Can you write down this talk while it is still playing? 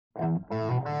Welcome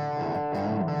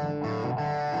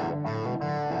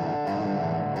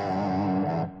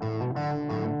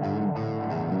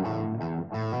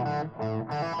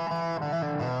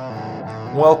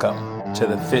to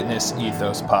the Fitness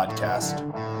Ethos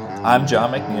Podcast. I'm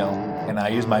John McNeil, and I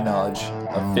use my knowledge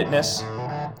of fitness,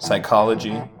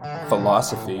 psychology,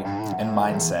 philosophy, and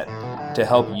mindset to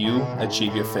help you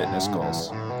achieve your fitness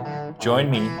goals.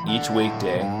 Join me each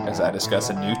weekday as I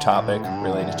discuss a new topic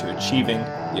related to achieving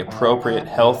the appropriate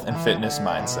health and fitness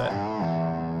mindset.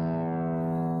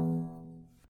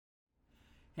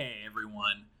 Hey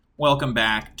everyone, welcome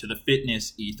back to the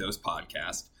Fitness Ethos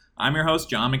Podcast. I'm your host,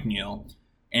 John McNeil,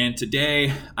 and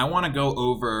today I want to go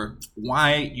over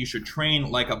why you should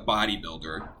train like a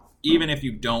bodybuilder, even if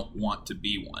you don't want to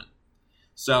be one.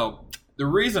 So the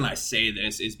reason I say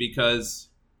this is because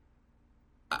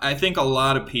I think a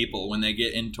lot of people, when they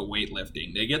get into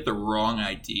weightlifting, they get the wrong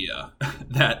idea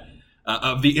that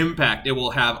of the impact it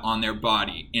will have on their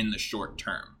body in the short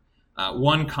term.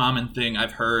 One common thing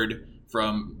I've heard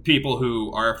from people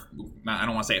who are, I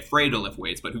don't want to say afraid to lift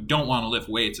weights, but who don't want to lift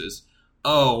weights is,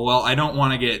 oh, well, I don't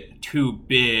want to get too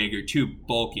big or too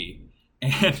bulky.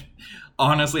 And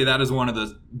honestly, that is one of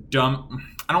the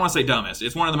I don't want to say dumbest,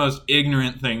 it's one of the most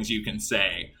ignorant things you can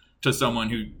say to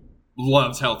someone who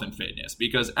loves health and fitness.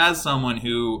 Because as someone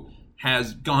who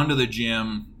has gone to the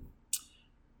gym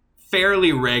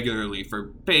fairly regularly for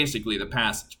basically the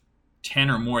past 10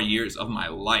 or more years of my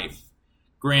life,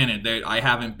 granted that I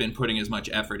haven't been putting as much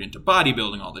effort into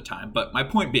bodybuilding all the time, but my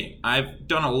point being, I've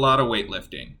done a lot of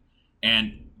weightlifting,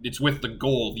 and it's with the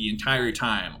goal the entire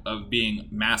time of being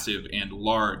massive and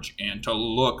large and to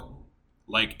look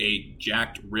like a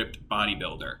jacked, ripped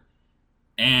bodybuilder.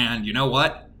 And you know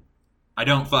what? I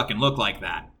don't fucking look like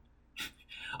that.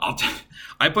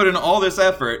 I put in all this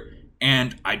effort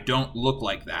and I don't look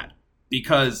like that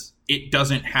because it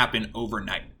doesn't happen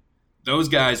overnight. Those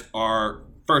guys are,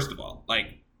 first of all,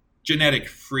 like genetic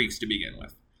freaks to begin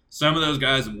with. Some of those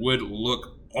guys would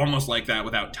look almost like that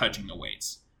without touching the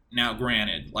weights. Now,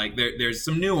 granted, like there's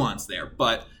some nuance there,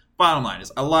 but bottom line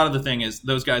is a lot of the thing is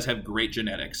those guys have great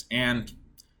genetics, and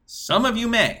some of you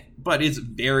may, but it's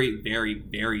very, very,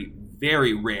 very,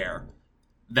 very rare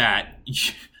that,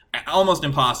 almost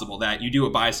impossible that you do a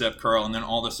bicep curl and then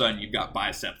all of a sudden you've got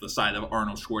bicep the size of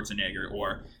Arnold Schwarzenegger,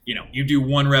 or, you do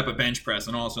one rep of bench press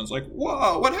and all of a sudden it's like,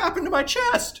 whoa, what happened to my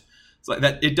chest? It's like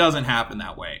that. It doesn't happen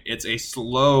that way. It's a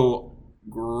slow,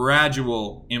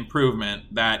 gradual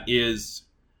improvement that is,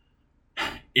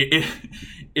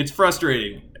 it's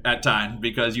frustrating at times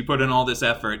because you put in all this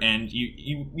effort and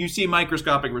you see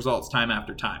microscopic results time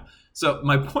after time. So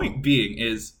my point being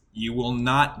is, you will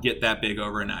not get that big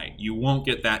overnight. You won't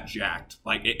get that jacked.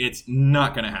 Like, it's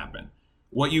not going to happen.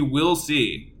 What you will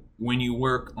see when you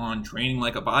work on training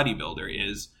like a bodybuilder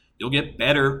is you'll get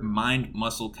better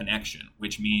mind-muscle connection,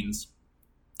 which means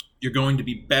you're going to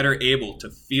be better able to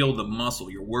feel the muscle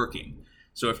you're working.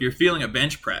 So if you're feeling a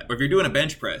bench press, or if you're doing a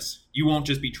bench press, you won't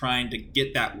just be trying to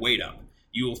get that weight up.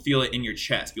 You will feel it in your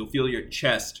chest. You'll feel your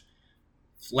chest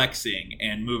flexing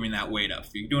and moving that weight up.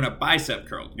 If you're doing a bicep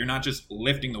curl, you're not just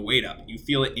lifting the weight up. You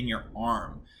feel it in your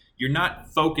arm. You're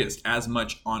not focused as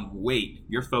much on weight.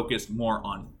 You're focused more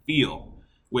on feel,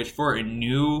 which for a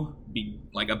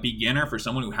beginner, for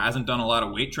someone who hasn't done a lot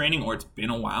of weight training, or it's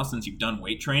been a while since you've done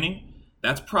weight training,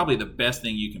 that's probably the best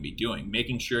thing you can be doing.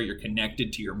 Making sure you're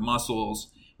connected to your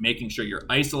muscles, making sure you're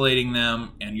isolating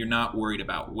them, and you're not worried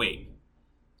about weight.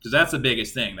 Because that's the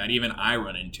biggest thing that even I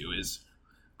run into is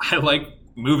I like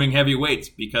moving heavy weights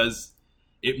because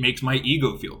it makes my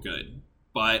ego feel good.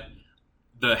 But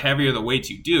the heavier the weights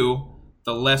you do,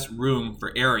 the less room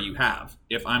for error you have.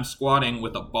 If I'm squatting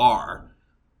with a bar,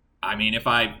 if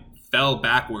I fell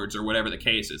backwards or whatever the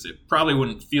case is, it probably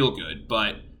wouldn't feel good,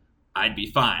 but I'd be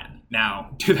fine.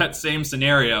 Now, do that same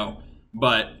scenario,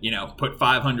 but, put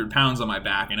 500 pounds on my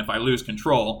back, and if I lose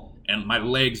control and my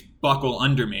legs buckle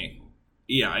under me,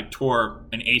 I tore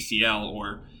an ACL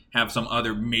or have some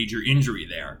other major injury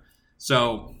there.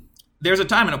 So there's a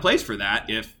time and a place for that.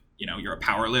 If, you're a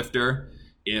power lifter,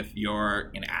 if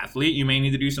you're an athlete, you may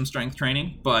need to do some strength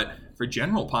training. But for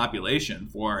general population,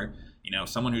 for,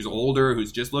 someone who's older,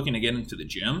 who's just looking to get into the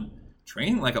gym,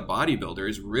 training like a bodybuilder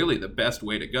is really the best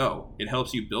way to go. It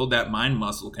helps you build that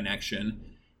mind-muscle connection.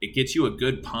 It gets you a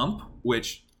good pump,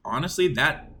 which honestly,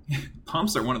 that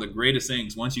pumps are one of the greatest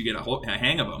things once you get a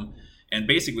hang of them. And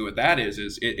basically what that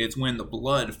is it's when the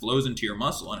blood flows into your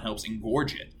muscle and helps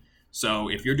engorge it. So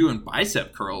if you're doing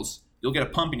bicep curls, you'll get a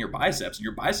pump in your biceps and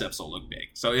your biceps will look big.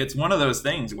 So it's one of those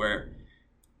things where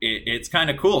it's kind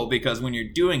of cool because when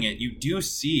you're doing it, you do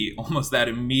see almost that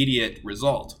immediate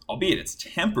result, albeit it's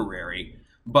temporary,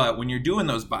 But when you're doing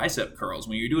those bicep curls,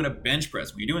 when you're doing a bench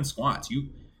press, when you're doing squats,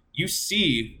 you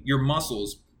see your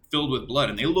muscles filled with blood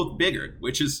and they look bigger,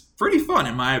 which is pretty fun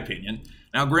in my opinion.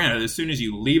 Now, granted, as soon as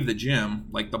you leave the gym,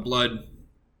 like the blood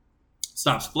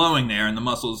stops flowing there and the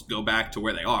muscles go back to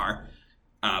where they are,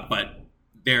 but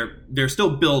they're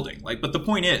still building. But the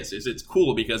point is it's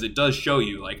cool because it does show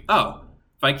you oh,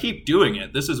 if I keep doing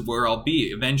it, this is where I'll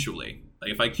be eventually.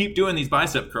 If I keep doing these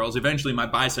bicep curls, eventually my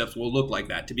biceps will look like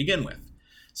that to begin with.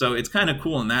 So it's kind of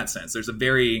cool in that sense. There's a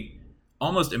very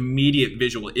almost immediate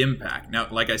visual impact. Now,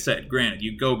 like I said, granted,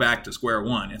 you go back to square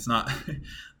one. It's not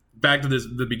back to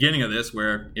the beginning of this,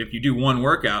 where if you do one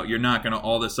workout, you're not going to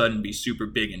all of a sudden be super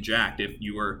big and jacked if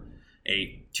you were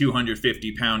a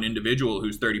 250-pound individual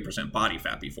who's 30% body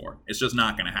fat before. It's just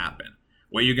not going to happen.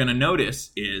 What you're going to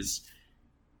notice is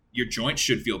your joints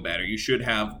should feel better. You should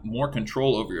have more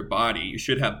control over your body. You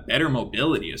should have better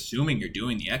mobility, assuming you're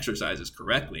doing the exercises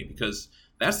correctly, because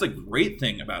that's the great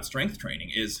thing about strength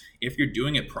training is if you're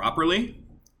doing it properly,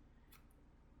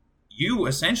 you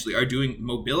essentially are doing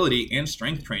mobility and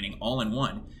strength training all in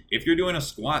one. If you're doing a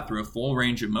squat through a full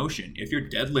range of motion, if you're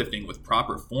deadlifting with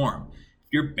proper form, if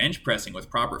you're bench pressing with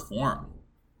proper form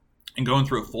and going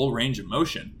through a full range of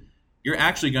motion, you're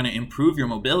actually going to improve your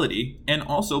mobility and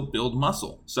also build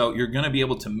muscle. So you're going to be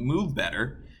able to move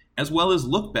better as well as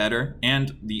look better.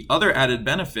 And the other added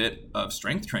benefit of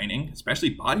strength training,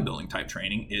 especially bodybuilding type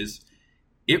training, is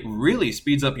it really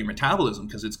speeds up your metabolism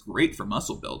because it's great for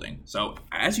muscle building. So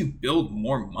as you build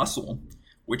more muscle,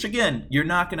 which again, you're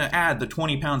not going to add the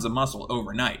 20 pounds of muscle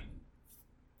overnight.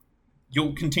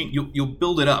 You'll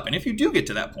build it up. And if you do get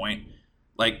to that point,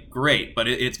 great, but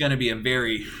it's going to be a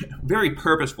very, very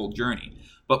purposeful journey.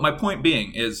 But my point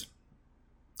being is,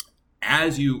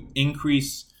 as you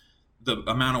increase the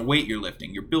amount of weight you're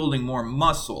lifting, you're building more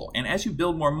muscle. And as you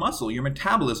build more muscle, your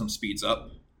metabolism speeds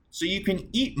up so you can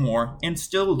eat more and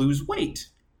still lose weight.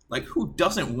 Who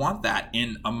doesn't want that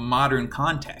in a modern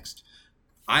context?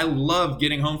 I love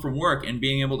getting home from work and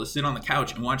being able to sit on the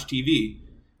couch and watch TV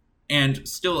and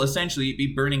still essentially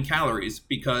be burning calories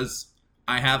because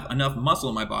I have enough muscle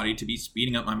in my body to be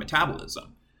speeding up my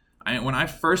metabolism. When I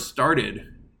first started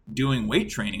doing weight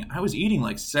training, I was eating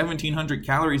 1,700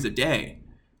 calories a day.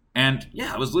 And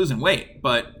yeah, I was losing weight,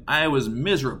 but I was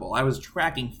miserable. I was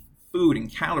tracking food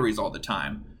and calories all the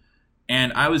time.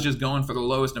 And I was just going for the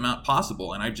lowest amount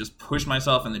possible. And I just pushed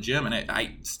myself in the gym and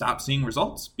I stopped seeing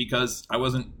results because I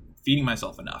wasn't feeding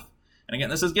myself enough. And again,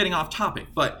 this is getting off topic,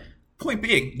 but point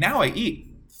being, now I eat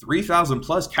 3,000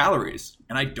 plus calories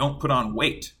and I don't put on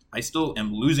weight. I still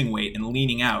am losing weight and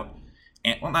leaning out.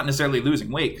 And well, not necessarily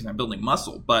losing weight because I'm building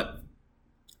muscle, but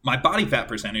my body fat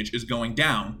percentage is going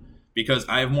down because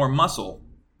I have more muscle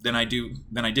than I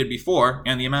did before,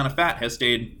 and the amount of fat has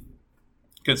stayed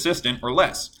consistent or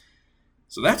less.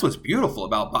 So that's what's beautiful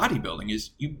about bodybuilding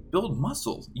is you build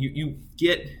muscle. You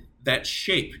get that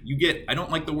shape. You get, I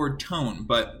don't like the word tone,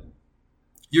 but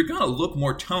you're going to look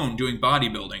more toned doing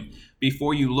bodybuilding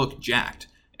before you look jacked.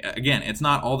 Again, it's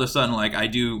not all of a sudden I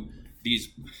do these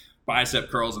bicep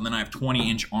curls and then I have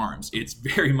 20-inch arms. It's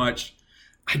very much,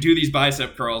 I do these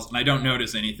bicep curls and I don't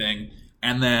notice anything.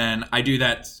 And then I do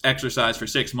that exercise for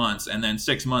 6 months. And then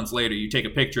 6 months later, you take a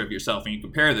picture of yourself and you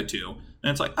compare the two.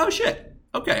 And it's oh shit,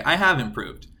 okay, I have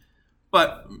improved.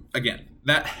 But again,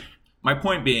 my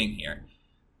point being here,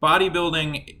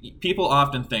 bodybuilding, people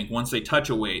often think once they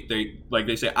touch a weight,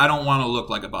 they say, I don't want to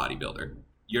look like a bodybuilder.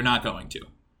 You're not going to.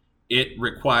 It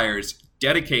requires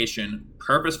dedication,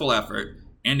 purposeful effort,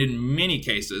 and in many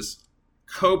cases,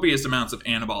 copious amounts of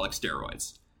anabolic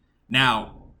steroids.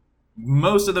 Now,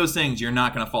 most of those things you're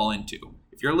not going to fall into.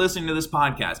 If you're listening to this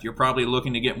podcast, you're probably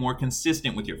looking to get more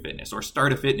consistent with your fitness or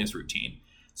start a fitness routine.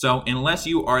 So unless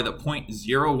you are the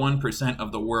 0.01%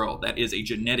 of the world that is a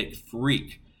genetic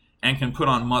freak and can put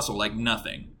on muscle like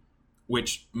nothing,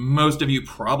 which most of you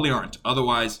probably aren't,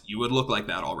 otherwise you would look like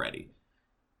that already.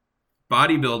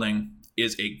 Bodybuilding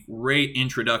is a great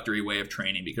introductory way of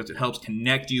training because it helps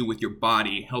connect you with your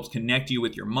body, helps connect you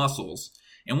with your muscles.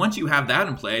 And once you have that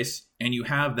in place and you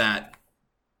have that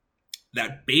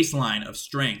baseline of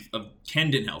strength, of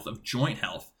tendon health, of joint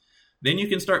health, then you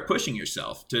can start pushing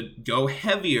yourself to go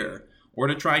heavier or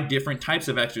to try different types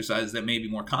of exercises that may be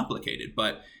more complicated.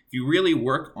 But if you really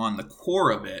work on the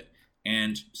core of it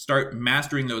and start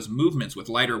mastering those movements with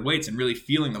lighter weights and really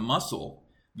feeling the muscle,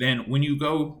 then when you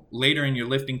go later in your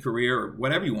lifting career or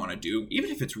whatever you want to do, even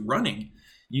if it's running,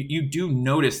 you do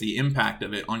notice the impact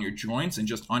of it on your joints and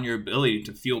just on your ability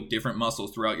to feel different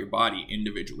muscles throughout your body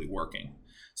individually working.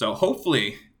 So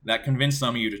hopefully that convinced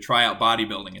some of you to try out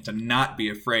bodybuilding and to not be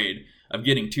afraid of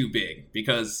getting too big,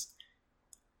 because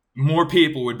more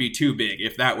people would be too big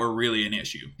if that were really an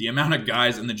issue. The amount of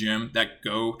guys in the gym that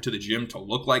go to the gym to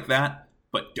look like that,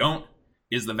 but don't,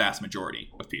 is the vast majority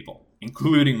of people,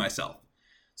 including myself.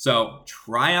 So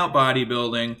try out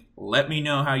bodybuilding. Let me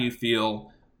know how you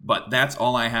feel. But that's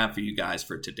all I have for you guys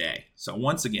for today. So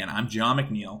once again, I'm John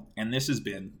McNeil, and this has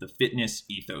been the Fitness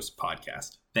Ethos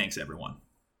Podcast. Thanks, everyone.